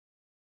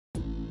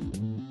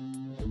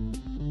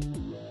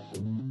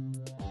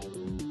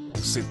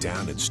Sit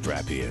down and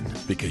strap in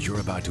because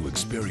you're about to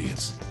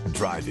experience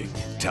driving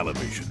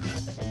television.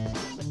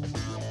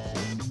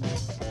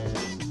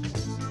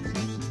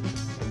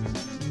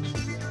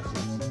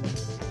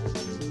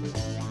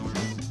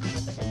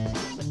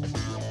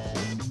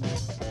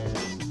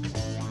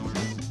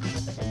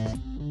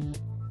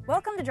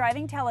 Welcome to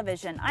Driving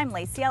Television. I'm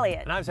Lacey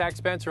Elliott. And I'm Zach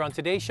Spencer. On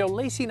today's show,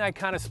 Lacey and I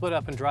kind of split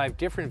up and drive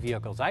different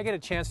vehicles. I get a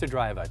chance to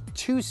drive a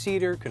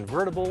two-seater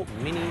convertible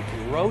mini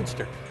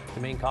Roadster. The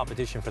main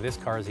competition for this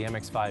car is the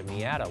MX-5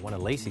 Miata, one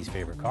of Lacey's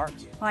favorite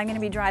cars. Well, I'm going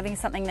to be driving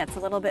something that's a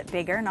little bit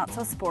bigger, not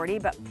so sporty,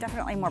 but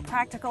definitely more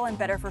practical and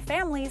better for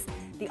families,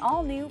 the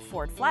all-new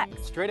Ford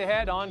Flex. Straight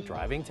ahead on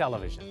Driving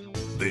Television.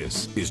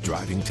 This is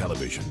Driving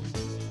Television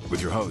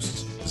with your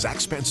hosts, Zach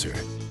Spencer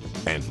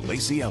and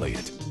Lacey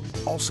Elliott.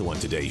 Also on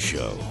today's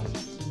show.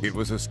 It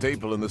was a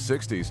staple in the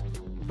 60s,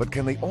 but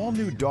can the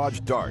all-new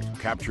Dodge Dart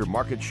capture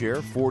market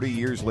share 40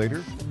 years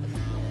later?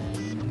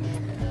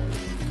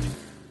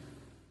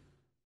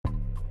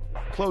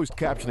 Closed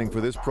captioning for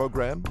this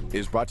program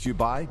is brought to you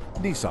by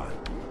Nissan.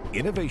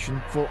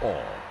 Innovation for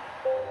all.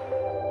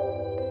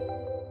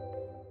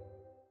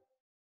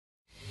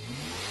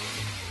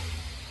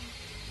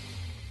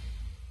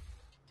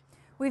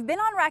 We've been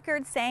on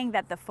record saying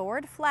that the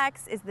Ford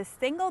Flex is the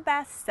single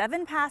best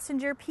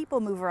 7-passenger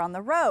people mover on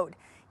the road.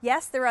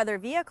 Yes, there are other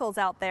vehicles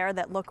out there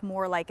that look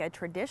more like a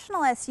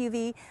traditional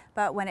SUV,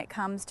 but when it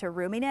comes to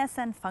roominess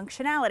and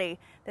functionality,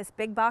 this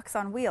big box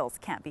on wheels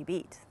can't be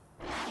beat.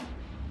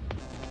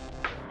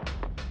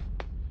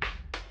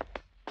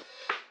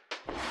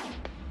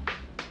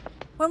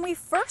 When we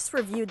first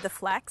reviewed the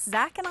Flex,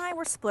 Zach and I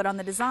were split on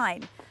the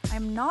design.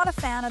 I'm not a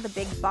fan of the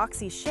big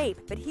boxy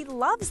shape, but he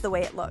loves the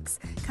way it looks,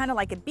 kind of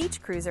like a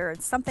beach cruiser or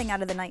something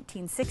out of the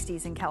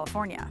 1960s in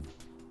California.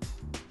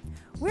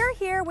 We're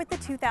here with the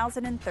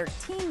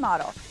 2013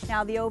 model.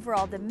 Now, the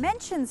overall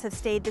dimensions have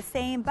stayed the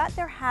same, but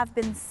there have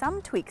been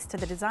some tweaks to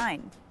the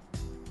design.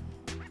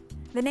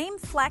 The name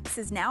Flex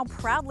is now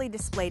proudly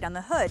displayed on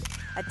the hood,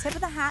 a tip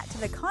of the hat to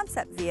the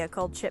concept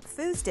vehicle Chip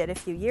Foose did a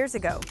few years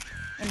ago.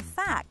 In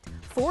fact,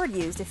 Ford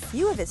used a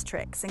few of his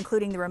tricks,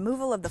 including the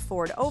removal of the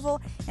Ford oval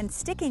and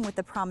sticking with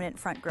the prominent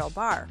front grille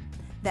bar.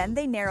 Then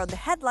they narrowed the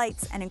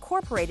headlights and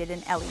incorporated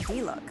an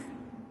LED look.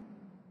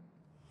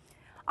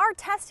 Our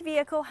test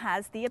vehicle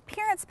has the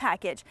appearance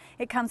package.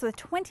 It comes with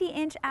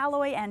 20-inch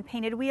alloy and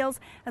painted wheels,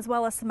 as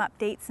well as some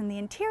updates in the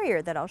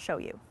interior that I'll show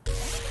you.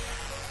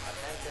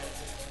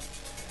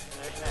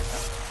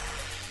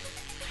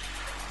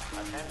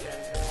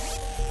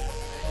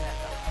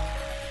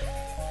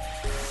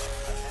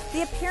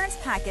 The appearance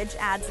package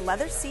adds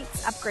leather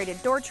seats,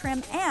 upgraded door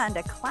trim, and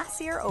a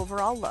classier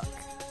overall look.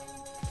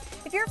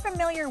 If you're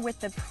familiar with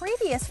the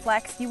previous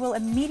Flex, you will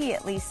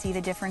immediately see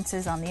the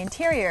differences on the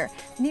interior.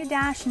 The new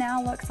dash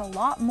now looks a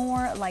lot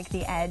more like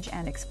the Edge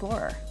and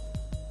Explorer.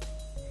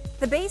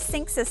 The base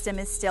sync system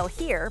is still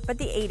here, but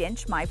the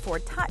 8-inch My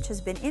Ford Touch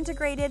has been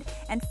integrated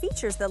and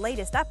features the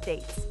latest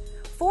updates.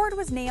 Ford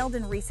was nailed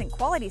in recent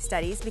quality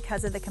studies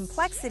because of the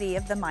complexity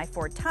of the My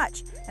Ford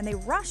Touch, and they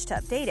rushed to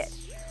update it.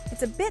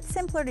 It's a bit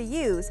simpler to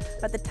use,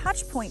 but the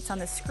touch points on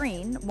the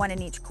screen, one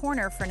in each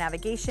corner for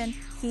navigation,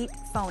 heat,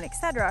 phone,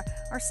 etc.,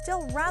 are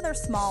still rather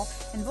small,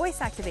 and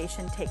voice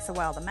activation takes a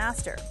while to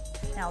master.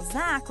 Now,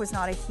 Zach was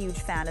not a huge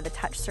fan of the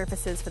touch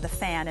surfaces for the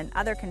fan and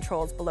other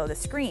controls below the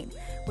screen.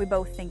 We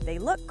both think they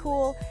look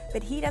cool,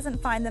 but he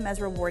doesn't find them as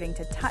rewarding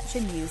to touch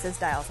and use as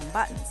dials and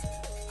buttons.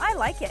 I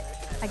like it.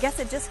 I guess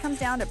it just comes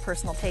down to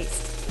personal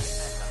taste.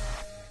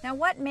 Now,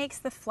 what makes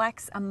the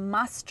Flex a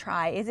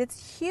must-try is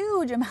its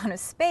huge amount of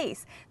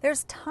space.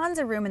 There's tons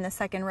of room in the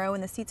second row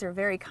and the seats are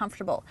very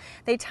comfortable.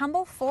 They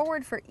tumble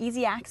forward for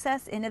easy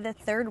access into the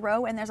third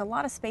row, and there's a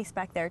lot of space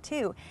back there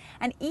too.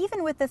 And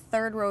even with the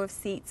third row of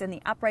seats in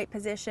the upright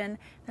position,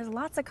 there's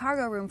lots of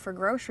cargo room for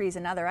groceries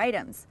and other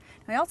items.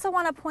 I also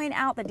want to point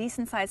out the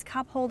decent-sized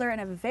cup holder in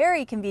a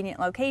very convenient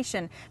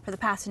location for the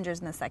passengers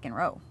in the second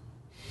row.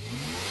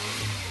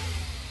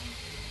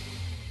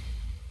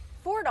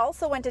 Ford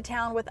also went to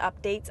town with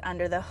updates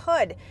under the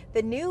hood.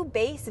 The new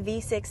base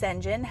V6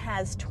 engine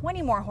has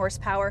 20 more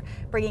horsepower,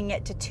 bringing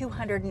it to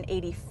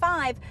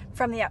 285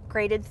 from the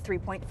upgraded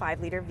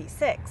 3.5-liter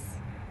V6.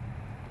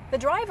 The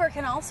driver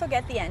can also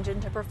get the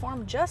engine to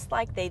perform just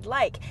like they'd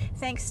like,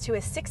 thanks to a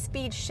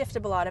 6-speed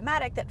shiftable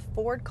automatic that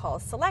Ford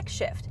calls Select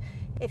Shift.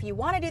 If you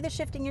want to do the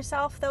shifting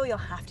yourself, though, you'll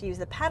have to use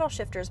the paddle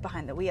shifters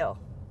behind the wheel.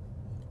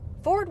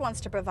 Ford wants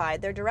to provide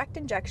their direct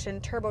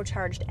injection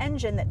turbocharged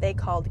engine that they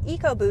called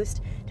EcoBoost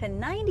to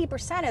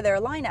 90% of their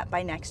lineup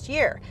by next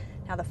year.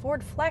 Now, the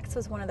Ford Flex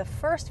was one of the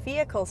first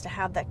vehicles to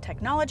have that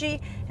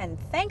technology, and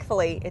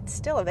thankfully, it's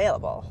still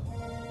available.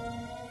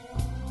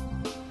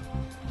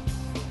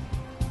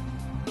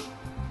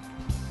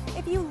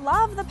 If you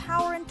love the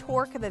power and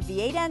torque of a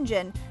V8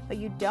 engine, but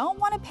you don't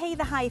want to pay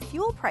the high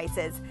fuel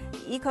prices,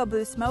 the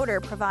EcoBoost motor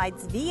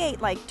provides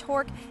V8-like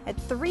torque at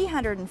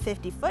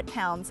 350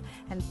 foot-pounds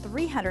and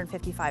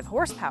 355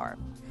 horsepower.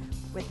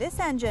 With this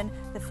engine,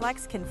 the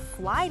Flex can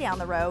fly down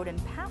the road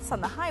and pass on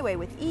the highway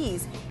with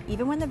ease,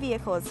 even when the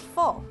vehicle is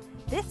full.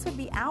 This would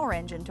be our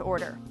engine to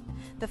order.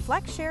 The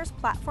Flex shares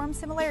platform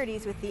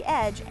similarities with the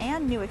Edge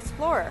and new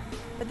Explorer,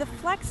 but the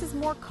Flex is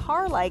more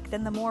car-like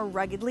than the more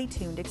ruggedly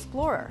tuned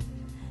Explorer.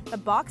 The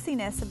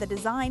boxiness of the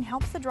design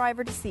helps the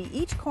driver to see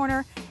each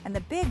corner, and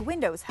the big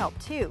windows help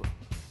too.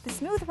 The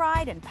smooth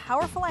ride and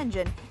powerful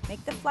engine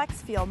make the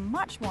Flex feel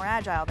much more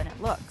agile than it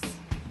looks.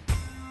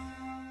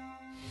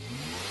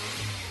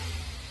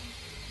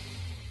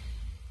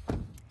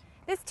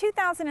 This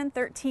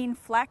 2013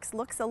 Flex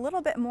looks a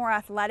little bit more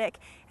athletic,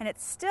 and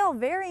it's still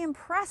very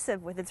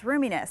impressive with its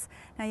roominess.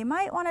 Now you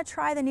might want to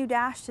try the new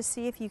dash to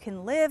see if you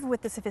can live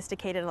with the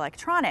sophisticated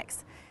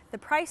electronics. The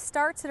price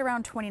starts at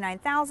around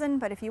 $29,000,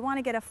 but if you want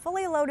to get a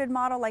fully loaded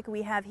model like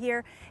we have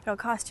here, it'll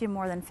cost you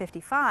more than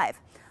 $55,000.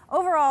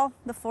 Overall,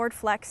 the Ford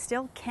Flex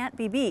still can't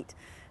be beat.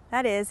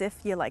 That is, if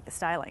you like the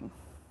styling.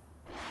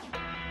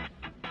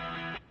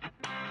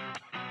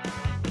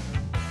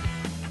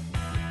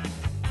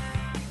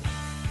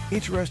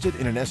 Interested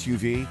in an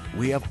SUV?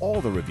 We have all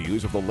the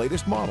reviews of the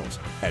latest models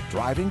at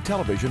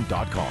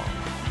drivingtelevision.com.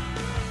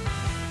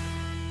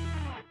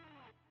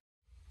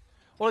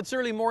 Well, it's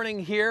early morning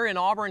here in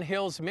Auburn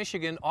Hills,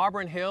 Michigan.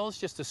 Auburn Hills,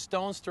 just a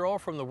stone's throw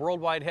from the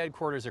worldwide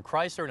headquarters of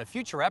Chrysler. In a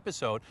future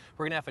episode,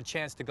 we're going to have a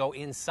chance to go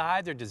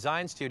inside their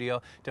design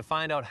studio to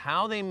find out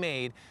how they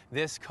made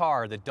this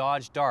car, the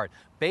Dodge Dart.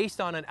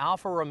 Based on an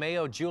Alfa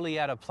Romeo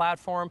Giulietta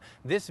platform,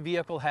 this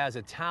vehicle has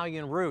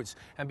Italian roots.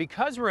 And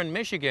because we're in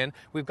Michigan,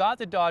 we've got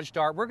the Dodge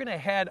Dart. We're going to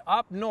head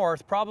up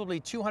north, probably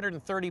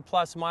 230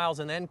 plus miles,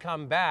 and then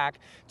come back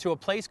to a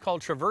place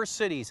called Traverse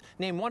Cities,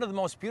 named one of the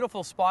most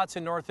beautiful spots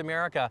in North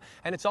America.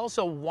 And it's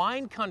also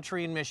wine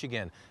country in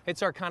Michigan.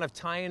 It's our kind of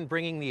tie-in,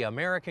 bringing the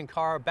American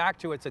car back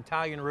to its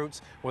Italian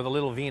roots with a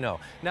little vino.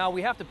 Now,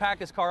 we have to pack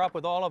this car up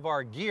with all of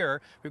our gear.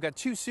 We've got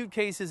 2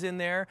 suitcases in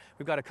there.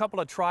 We've got a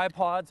couple of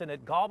tripods, and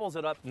it gobbles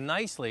it up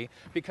nicely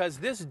because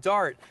this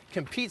Dart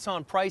competes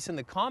on price in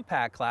the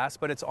compact class,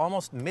 but it's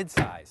almost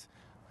mid-size.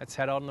 Let's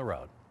head out on the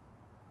road.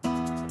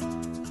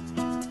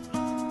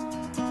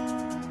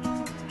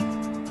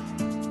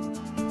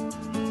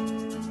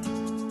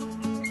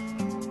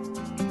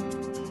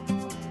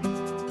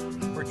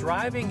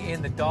 Driving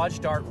in the Dodge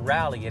Dart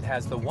Rally. It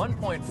has the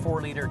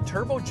 1.4-liter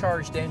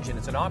turbocharged engine.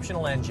 It's an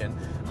optional engine,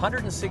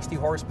 160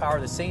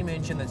 horsepower, the same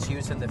engine that's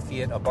used in the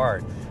Fiat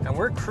Abarth. And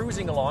we're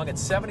cruising along at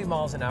 70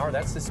 miles an hour.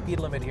 That's the speed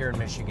limit here in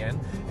Michigan.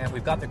 And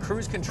we've got the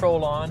cruise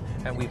control on,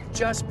 and we've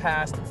just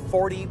passed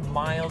 40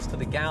 miles to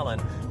the gallon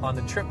on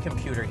the trip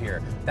computer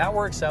here. That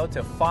works out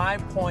to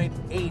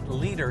 5.8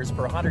 liters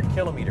per 100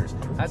 kilometers.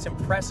 That's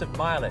impressive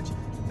mileage.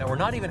 Now, we're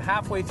not even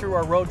halfway through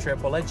our road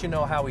trip. We'll let you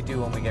know how we do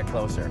when we get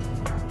closer.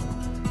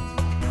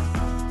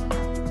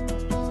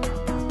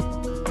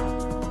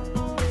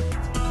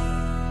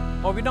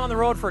 Well, we've been on the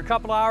road for a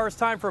couple hours.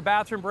 Time for a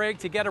bathroom break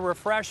to get a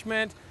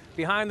refreshment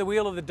behind the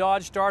wheel of the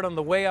Dodge Dart on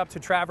the way up to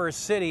Traverse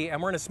City. And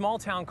we're in a small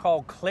town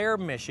called Clare,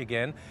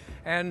 Michigan.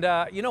 And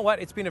you know what?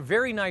 It's been a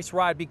very nice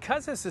ride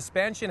because the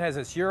suspension has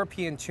this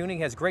European tuning,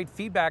 has great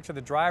feedback to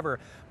the driver,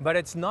 but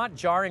it's not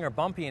jarring or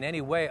bumpy in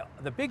any way.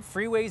 The big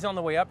freeways on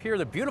the way up here,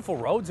 the beautiful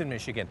roads in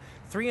Michigan,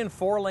 3 and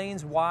 4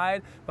 lanes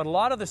wide, but a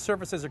lot of the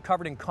surfaces are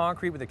covered in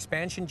concrete with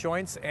expansion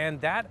joints, and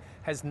that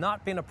has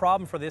not been a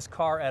problem for this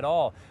car at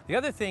all. The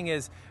other thing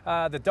is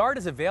the Dart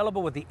is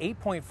available with the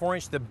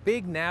 8.4-inch, the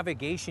big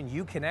navigation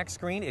Uconnect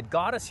screen. It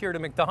got us here to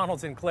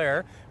McDonald's in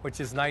Clare, which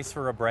is nice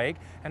for a break,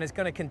 and it's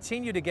going to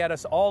continue to get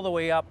us all the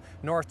way up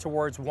north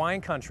towards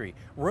wine country.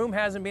 Room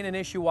hasn't been an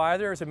issue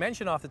either. As I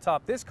mentioned off the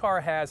top, this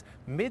car has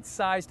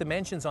mid-sized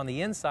dimensions on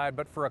the inside,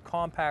 but for a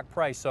compact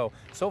price. So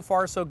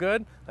far so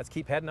good. Let's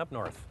keep heading up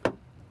north.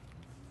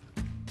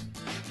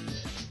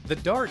 The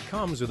Dart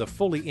comes with a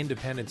fully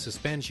independent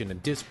suspension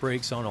and disc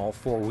brakes on all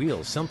 4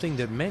 wheels, something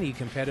that many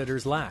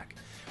competitors lack.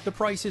 The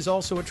price is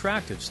also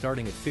attractive,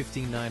 starting at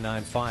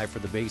 $15,995 for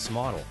the base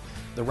model.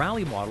 The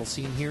Rally model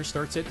seen here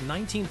starts at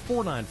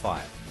 $19,495.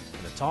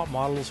 And the top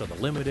models are the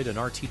limited and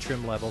RT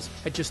trim levels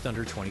at just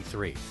under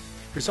 $23,000.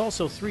 There's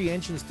also 3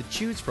 engines to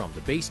choose from: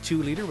 the base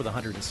 2-liter with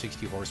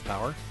 160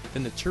 horsepower,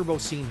 then the turbo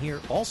seen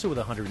here also with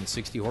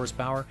 160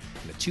 horsepower,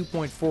 and the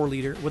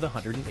 2.4-liter with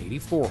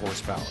 184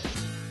 horsepower.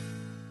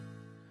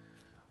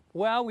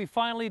 Well, we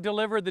finally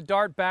delivered the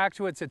Dart back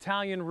to its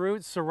Italian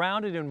roots,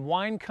 surrounded in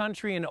wine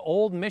country in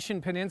Old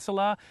Mission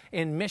Peninsula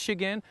in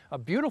Michigan, a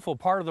beautiful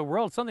part of the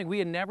world, something we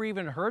had never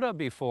even heard of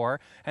before.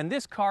 And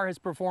this car has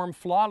performed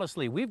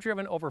flawlessly. We've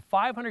driven over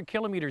 500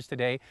 kilometers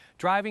today,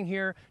 driving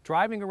here,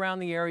 driving around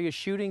the area,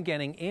 shooting,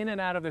 getting in and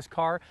out of this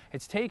car.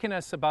 It's taken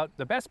us about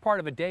the best part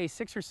of a day,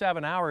 6 or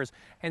 7 hours.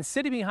 And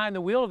sitting behind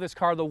the wheel of this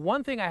car, the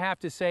one thing I have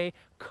to say,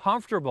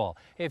 comfortable.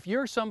 If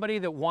you're somebody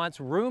that wants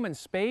room and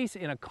space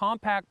in a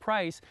compact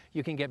price,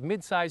 you can get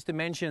mid-sized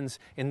dimensions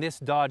in this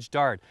Dodge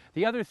Dart.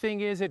 The other thing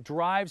is it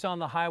drives on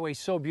the highway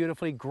so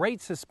beautifully,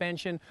 great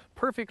suspension,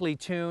 perfectly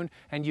tuned,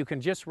 and you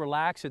can just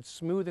relax. It's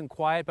smooth and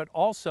quiet, but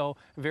also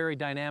very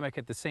dynamic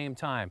at the same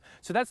time.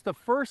 So that's the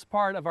first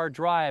part of our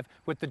drive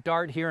with the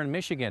Dart here in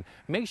Michigan.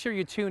 Make sure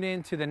you tune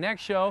in to the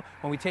next show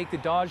when we take the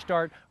Dodge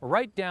Dart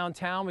right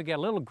downtown. We get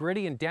a little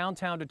gritty in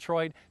downtown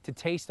Detroit to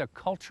taste a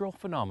cultural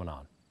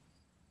phenomenon.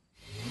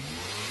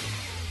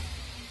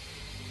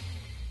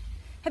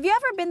 Have you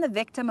ever been the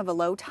victim of a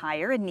low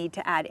tire and need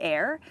to add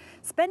air?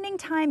 Spending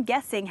time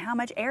guessing how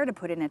much air to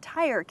put in a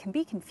tire can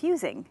be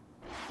confusing.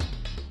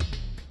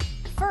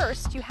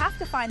 First, you have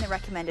to find the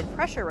recommended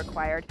pressure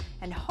required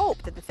and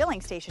hope that the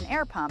filling station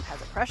air pump has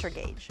a pressure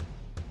gauge.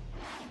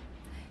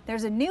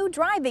 There's a new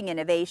driving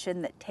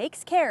innovation that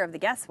takes care of the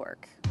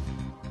guesswork.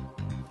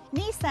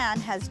 Nissan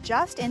has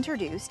just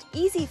introduced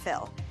Easy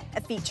Fill,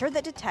 a feature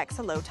that detects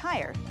a low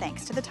tire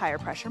thanks to the tire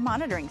pressure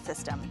monitoring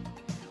system.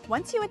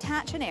 Once you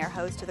attach an air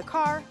hose to the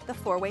car, the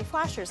four-way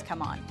flashers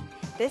come on.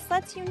 This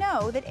lets you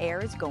know that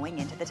air is going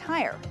into the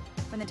tire.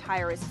 When the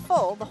tire is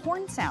full, the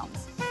horn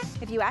sounds.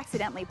 If you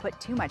accidentally put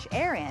too much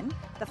air in,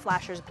 the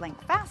flashers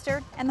blink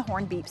faster and the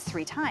horn beeps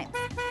 3 times.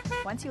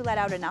 Once you let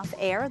out enough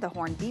air, the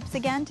horn beeps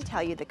again to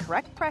tell you the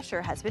correct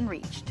pressure has been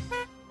reached.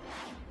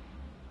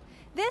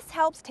 This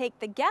helps take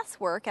the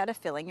guesswork out of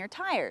filling your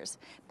tires.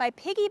 By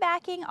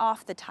piggybacking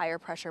off the tire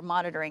pressure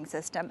monitoring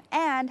system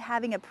and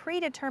having a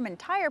predetermined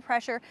tire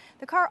pressure,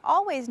 the car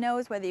always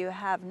knows whether you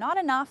have not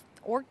enough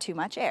or too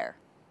much air.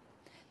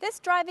 This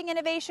driving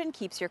innovation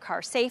keeps your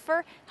car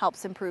safer,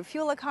 helps improve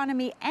fuel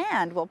economy,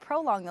 and will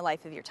prolong the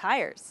life of your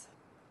tires.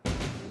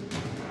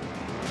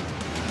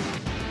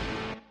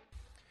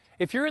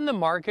 If you're in the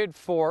market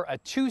for a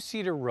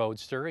 2-seater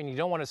Roadster and you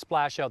don't want to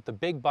splash out the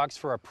big bucks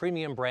for a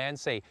premium brand,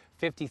 say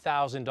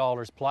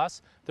 $50,000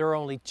 plus, there are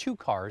only 2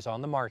 cars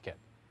on the market.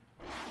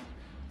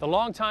 The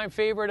longtime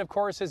favorite, of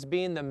course, has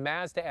been the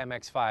Mazda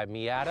MX-5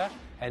 Miata,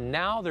 and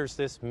now there's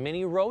this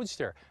mini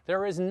Roadster.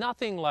 There is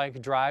nothing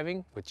like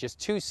driving with just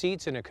 2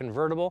 seats in a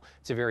convertible.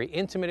 It's a very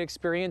intimate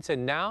experience,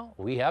 and now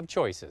we have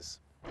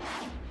choices.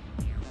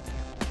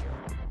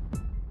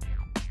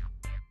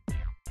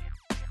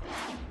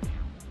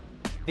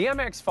 The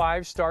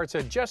MX-5 starts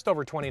at just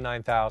over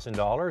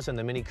 $29,000, and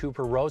the Mini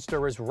Cooper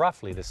Roadster is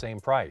roughly the same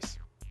price.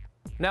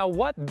 Now,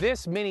 what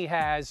this Mini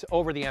has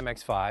over the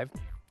MX-5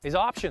 is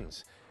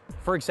options.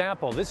 For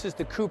example, this is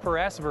the Cooper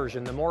S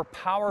version, the more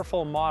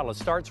powerful model. It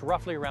starts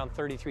roughly around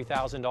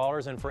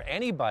 $33,000, and for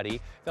anybody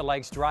that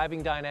likes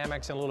driving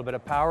dynamics and a little bit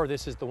of power,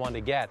 this is the one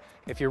to get.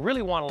 If you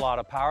really want a lot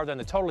of power, then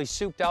the totally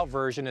souped out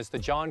version is the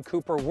John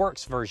Cooper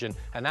Works version,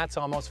 and that's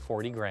almost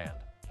 40 grand.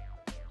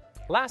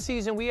 Last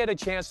season, we had a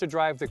chance to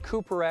drive the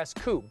Cooper S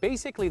Coupe,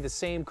 basically the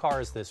same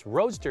car as this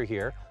Roadster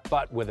here,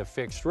 but with a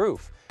fixed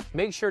roof.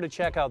 Make sure to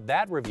check out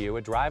that review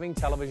at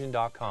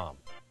drivingtelevision.com.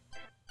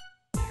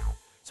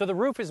 So the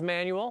roof is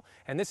manual,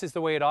 and this is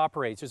the way it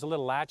operates. There's a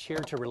little latch here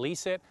to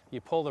release it.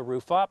 You pull the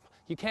roof up.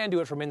 You can do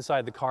it from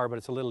inside the car, but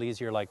it's a little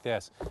easier like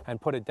this,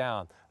 and put it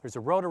down. There's a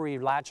rotary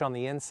latch on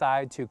the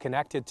inside to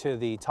connect it to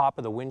the top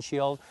of the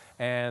windshield,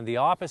 and the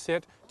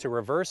opposite to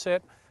reverse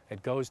it.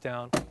 It goes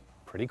down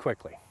pretty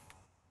quickly.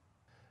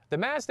 The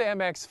Mazda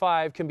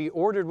MX-5 can be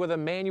ordered with a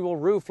manual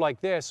roof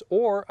like this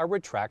or a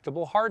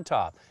retractable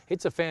hardtop.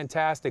 It's a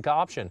fantastic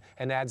option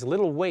and adds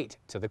little weight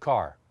to the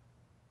car.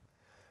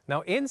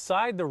 Now,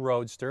 inside the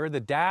Roadster, the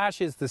dash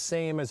is the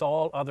same as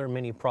all other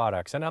Mini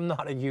products, and I'm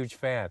not a huge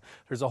fan.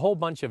 There's a whole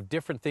bunch of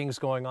different things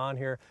going on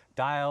here,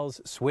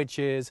 dials,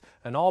 switches,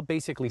 and all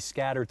basically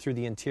scattered through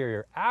the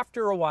interior.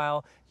 After a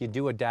while, you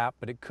do adapt,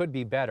 but it could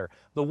be better.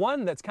 The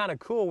one that's kind of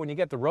cool when you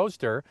get the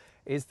Roadster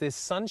is this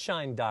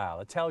sunshine dial.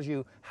 It tells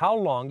you how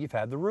long you've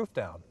had the roof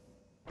down.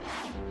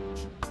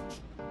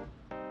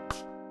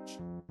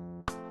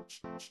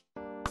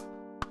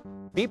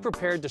 Be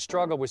prepared to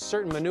struggle with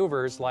certain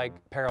maneuvers like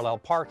parallel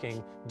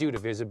parking due to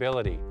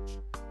visibility.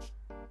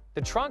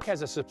 The trunk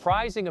has a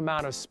surprising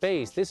amount of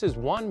space. This is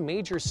one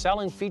major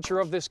selling feature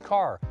of this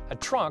car, a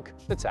trunk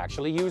that's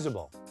actually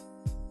usable.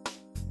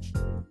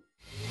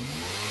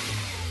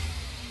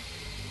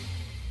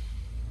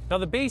 Now,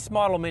 the base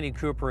model Mini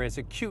Cooper is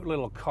a cute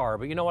little car,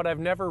 but you know what? I've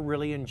never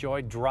really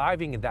enjoyed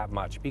driving it that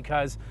much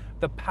because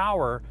the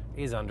power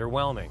is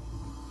underwhelming.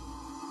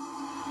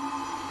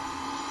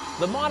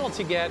 The model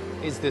to get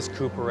is this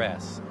Cooper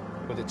S.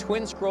 With a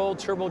twin-scroll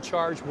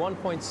turbocharged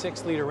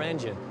 1.6-liter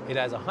engine, it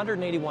has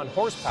 181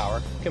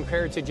 horsepower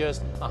compared to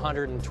just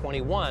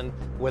 121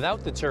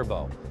 without the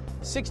turbo.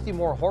 60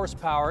 more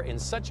horsepower in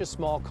such a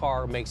small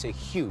car makes a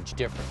huge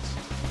difference.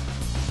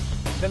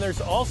 Then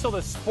there's also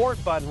the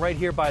sport button right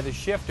here by the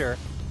shifter.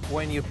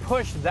 When you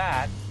push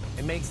that,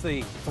 it makes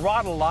the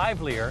throttle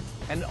livelier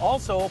and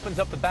also opens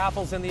up the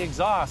baffles and the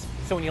exhaust.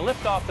 So when you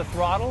lift off the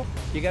throttle,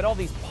 you get all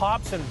these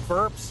pops and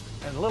burps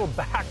and little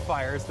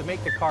backfires to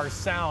make the car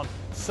sound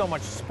so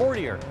much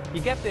sportier.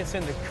 You get this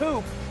in the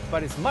coupe,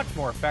 but it's much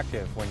more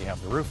effective when you have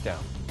the roof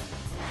down.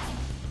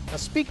 Now,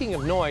 speaking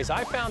of noise,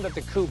 I found that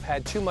the coupe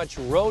had too much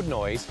road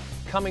noise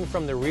coming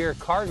from the rear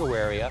cargo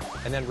area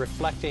and then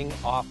reflecting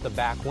off the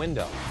back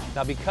window.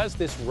 Now, because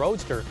this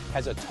Roadster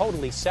has a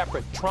totally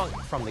separate trunk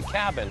from the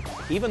cabin,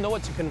 even though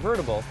it's a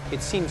convertible,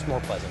 it seems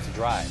more pleasant to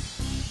drive.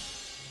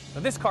 Now,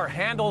 this car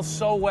handles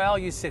so well,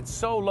 you sit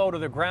so low to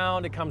the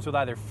ground. It comes with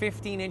either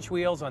 15-inch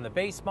wheels on the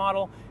base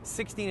model,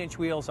 16-inch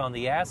wheels on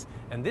the S,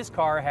 and this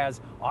car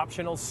has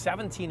optional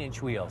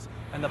 17-inch wheels.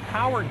 And the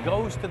power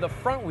goes to the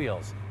front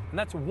wheels, and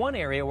that's one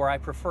area where I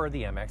prefer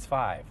the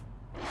MX-5.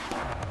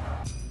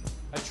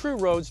 A true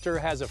Roadster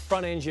has a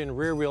front-engine,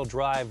 rear-wheel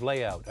drive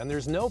layout, and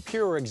there's no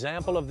purer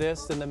example of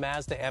this than the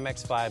Mazda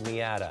MX-5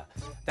 Miata.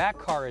 That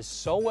car is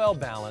so well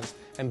balanced,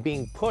 and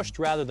being pushed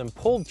rather than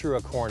pulled through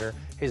a corner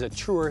is a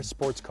truer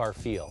sports car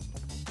feel.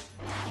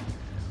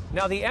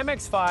 Now, the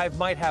MX-5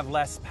 might have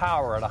less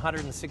power at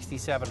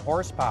 167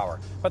 horsepower,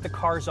 but the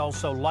car's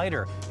also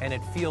lighter and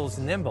it feels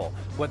nimble.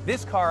 What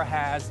this car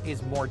has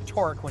is more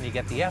torque when you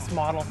get the S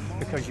model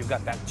because you've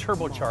got that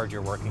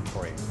turbocharger working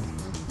for you.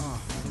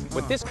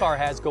 What this car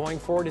has going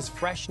for it is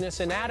freshness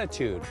and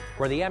attitude,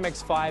 where the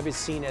MX-5 is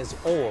seen as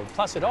old.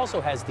 Plus, it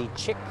also has the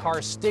chick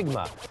car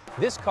stigma.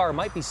 This car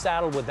might be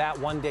saddled with that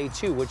one day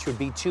too, which would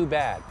be too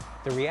bad.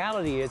 The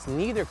reality is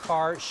neither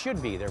car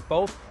should be. They're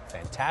both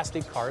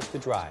fantastic cars to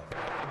drive.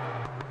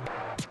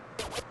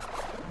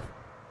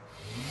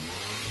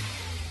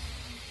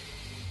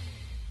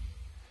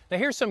 Now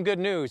here's some good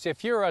news.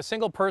 If you're a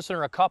single person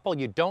or a couple,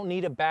 you don't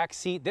need a back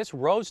seat. This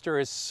Roadster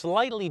is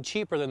slightly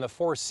cheaper than the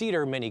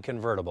four-seater Mini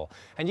convertible.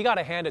 And you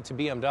gotta hand it to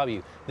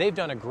BMW. They've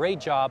done a great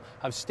job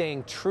of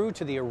staying true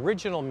to the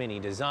original Mini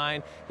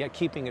design, yet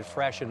keeping it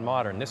fresh and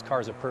modern. This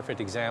car is a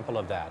perfect example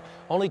of that.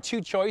 Only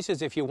two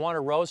choices if you want a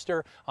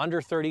Roadster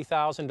under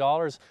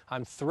 $30,000.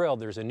 I'm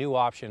thrilled there's a new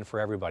option for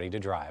everybody to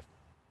drive.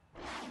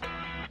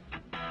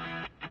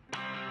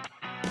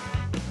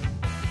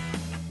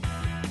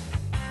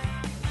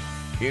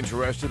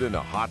 Interested in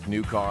a hot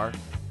new car?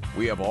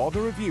 We have all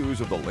the reviews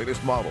of the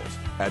latest models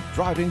at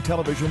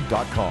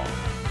drivingtelevision.com.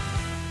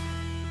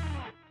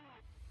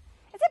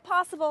 Is it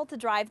possible to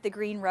drive the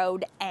green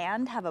road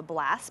and have a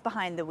blast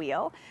behind the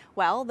wheel?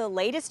 Well, the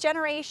latest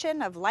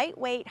generation of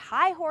lightweight,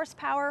 high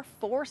horsepower,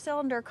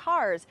 four-cylinder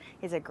cars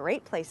is a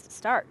great place to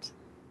start.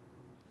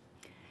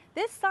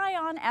 This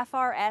Scion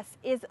FRS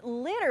is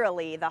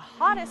literally the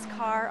hottest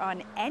car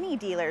on any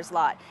dealer's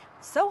lot.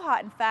 So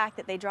hot, in fact,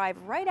 that they drive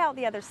right out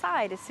the other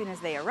side as soon as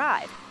they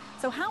arrive.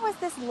 So how is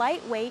this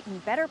lightweight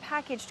and better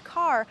packaged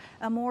car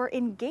a more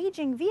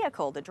engaging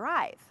vehicle to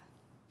drive?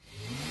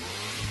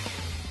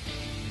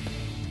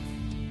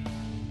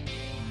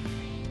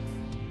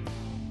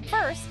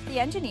 First, the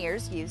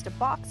engineers used a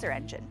boxer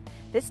engine.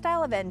 This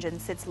style of engine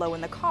sits low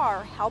in the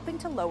car, helping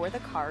to lower the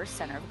car's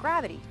center of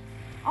gravity.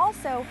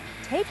 Also,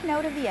 take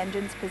note of the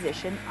engine's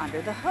position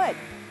under the hood.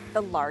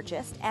 The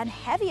largest and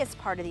heaviest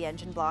part of the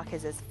engine block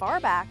is as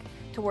far back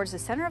towards the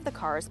center of the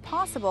car as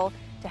possible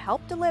to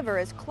help deliver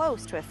as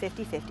close to a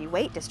 50-50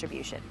 weight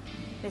distribution.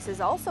 This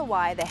is also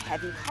why the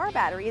heavy car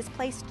battery is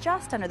placed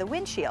just under the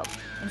windshield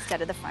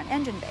instead of the front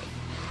engine bay.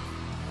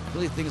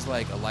 Really things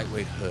like a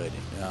lightweight hood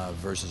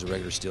versus a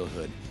regular steel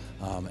hood.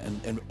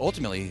 And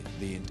ultimately,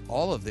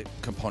 all of the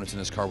components in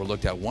this car were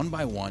looked at one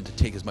by one to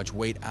take as much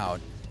weight out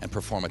and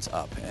performance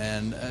up.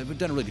 And we've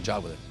done a really good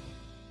job with it.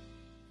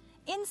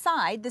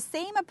 Inside, the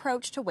same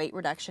approach to weight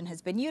reduction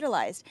has been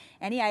utilized.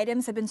 Any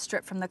items have been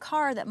stripped from the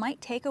car that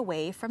might take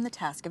away from the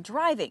task of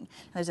driving.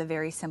 There's a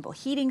very simple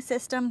heating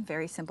system,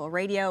 very simple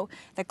radio.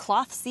 The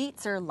cloth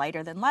seats are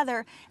lighter than leather,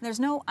 and there's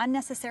no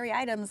unnecessary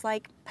items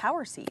like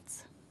power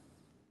seats.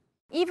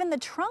 Even the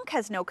trunk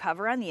has no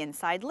cover on the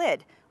inside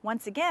lid.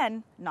 Once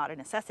again, not a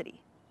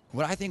necessity.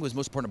 What I think was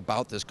most important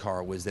about this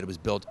car was that it was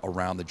built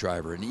around the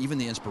driver, and even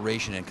the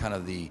inspiration and kind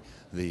of the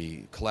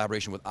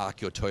collaboration with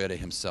Akio Toyoda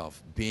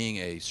himself, being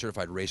a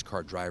certified race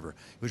car driver,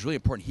 it was really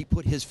important. He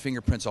put his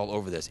fingerprints all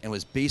over this, and it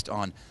was based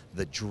on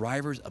the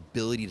driver's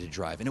ability to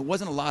drive. And it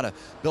wasn't a lot of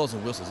bells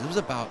and whistles. It was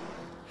about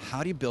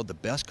how do you build the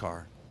best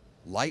car,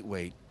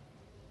 lightweight,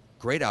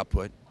 great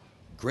output,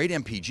 great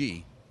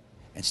MPG,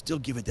 and still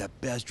give it that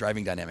best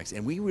driving dynamics.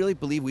 And we really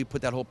believe we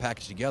put that whole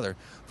package together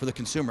for the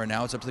consumer.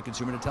 Now it's up to the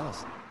consumer to tell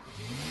us.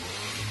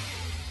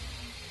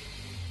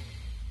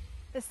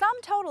 The sum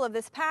total of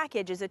this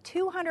package is a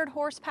 200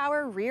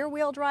 horsepower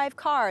rear-wheel drive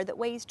car that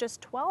weighs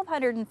just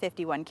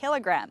 1,251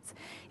 kilograms.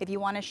 If you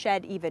want to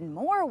shed even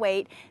more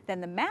weight,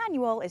 then the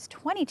manual is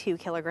 22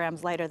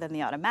 kilograms lighter than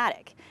the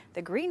automatic.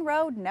 The green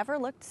road never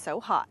looked so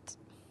hot.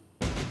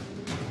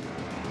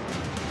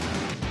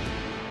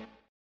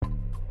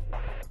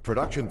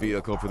 Production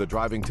vehicle for the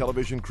driving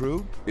television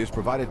crew is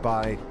provided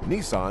by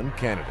Nissan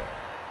Canada.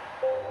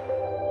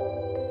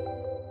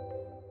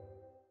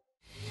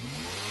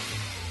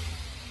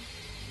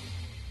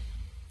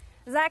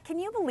 Zach, can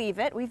you believe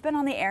it? We've been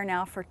on the air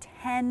now for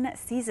 10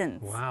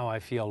 seasons. Wow, I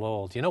feel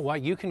old. You know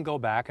what? You can go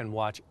back and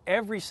watch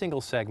every single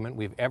segment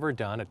we've ever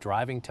done at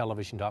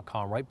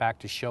drivingtelevision.com, right back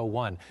to show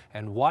 1,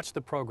 and watch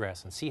the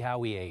progress and see how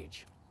we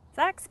age.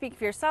 Zach, speak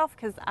for yourself,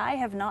 because I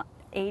have not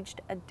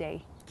aged a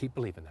day. Keep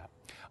believing that.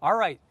 All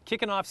right,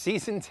 kicking off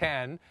season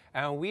 10,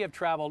 and we have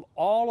traveled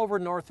all over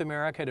North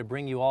America to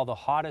bring you all the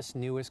hottest,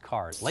 newest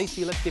cars.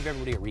 Lacey, let's give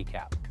everybody a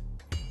recap.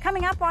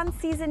 Coming up on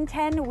season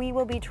 10, we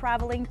will be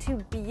traveling to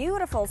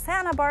beautiful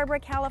Santa Barbara,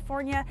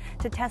 California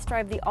to test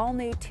drive the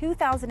all-new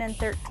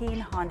 2013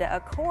 Honda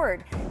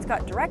Accord. It's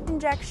got direct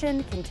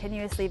injection,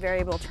 continuously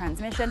variable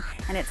transmission,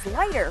 and it's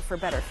lighter for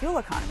better fuel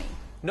economy.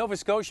 Nova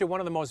Scotia, one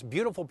of the most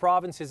beautiful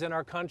provinces in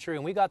our country,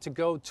 and we got to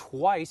go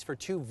twice for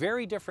two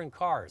very different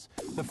cars.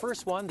 The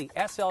first one, the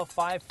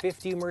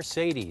SL550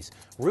 Mercedes.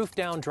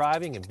 Roof-down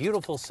driving and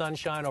beautiful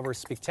sunshine over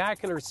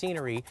spectacular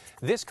scenery.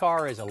 This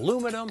car is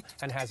aluminum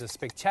and has a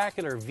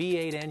spectacular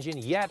V8 engine,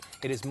 yet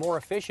it is more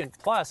efficient.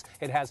 Plus,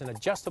 it has an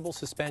adjustable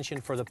suspension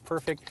for the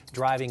perfect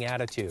driving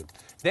attitude.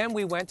 Then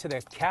we went to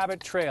the Cabot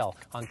Trail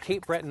on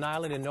Cape Breton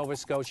Island in Nova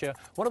Scotia,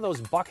 one of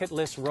those bucket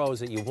list roads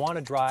that you want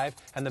to drive,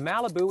 and the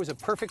Malibu is a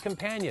perfect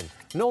companion.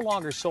 No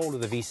longer sold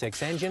with a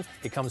V6 engine,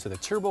 it comes with a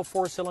turbo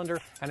 4-cylinder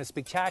and a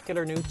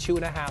spectacular new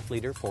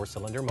 2.5-liter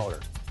 4-cylinder motor.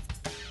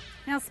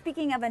 Now,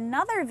 speaking of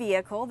another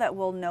vehicle that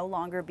will no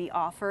longer be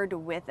offered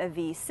with a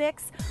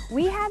V6,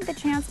 we had the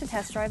chance to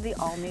test drive the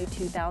all-new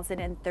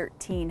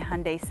 2013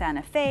 Hyundai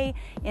Santa Fe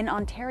in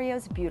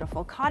Ontario's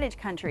beautiful cottage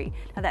country.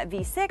 Now, that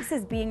V6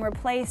 is being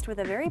replaced with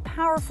a very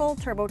powerful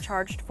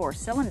turbocharged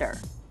 4-cylinder.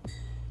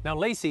 Now,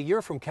 Lacey,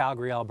 you're from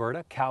Calgary,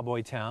 Alberta,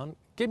 cowboy town.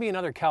 Give me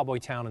another cowboy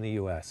town in the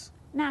U.S.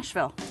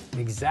 Nashville.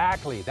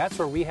 Exactly. That's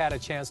where we had a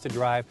chance to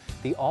drive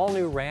the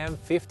all-new Ram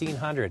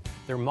 1500.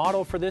 Their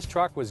motto for this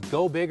truck was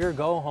go big or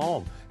go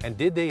home. And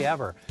did they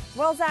ever?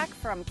 Well, Zach,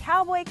 from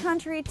cowboy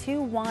country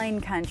to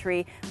wine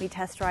country, we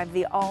test drive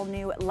the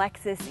all-new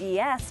Lexus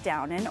ES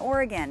down in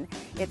Oregon.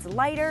 It's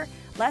lighter,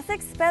 less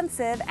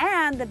expensive,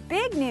 and the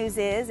big news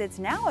is it's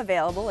now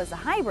available as a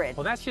hybrid.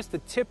 Well, that's just the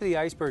tip of the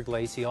iceberg,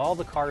 Lacey. All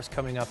the cars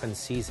coming up in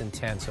Season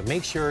 10, so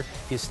make sure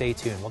you stay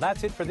tuned. Well,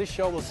 that's it for this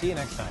show. We'll see you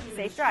next time.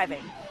 Safe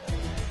driving.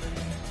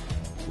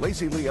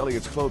 Lacey Lee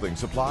Elliott's clothing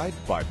supplied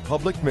by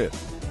Public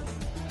Myth.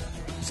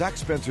 Zach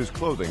Spencer's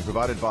clothing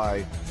provided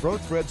by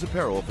Throat Threads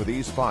Apparel for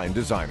these fine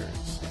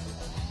designers.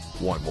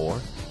 Want more?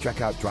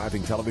 Check out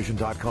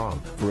drivingtelevision.com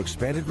for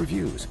expanded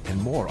reviews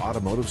and more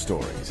automotive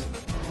stories.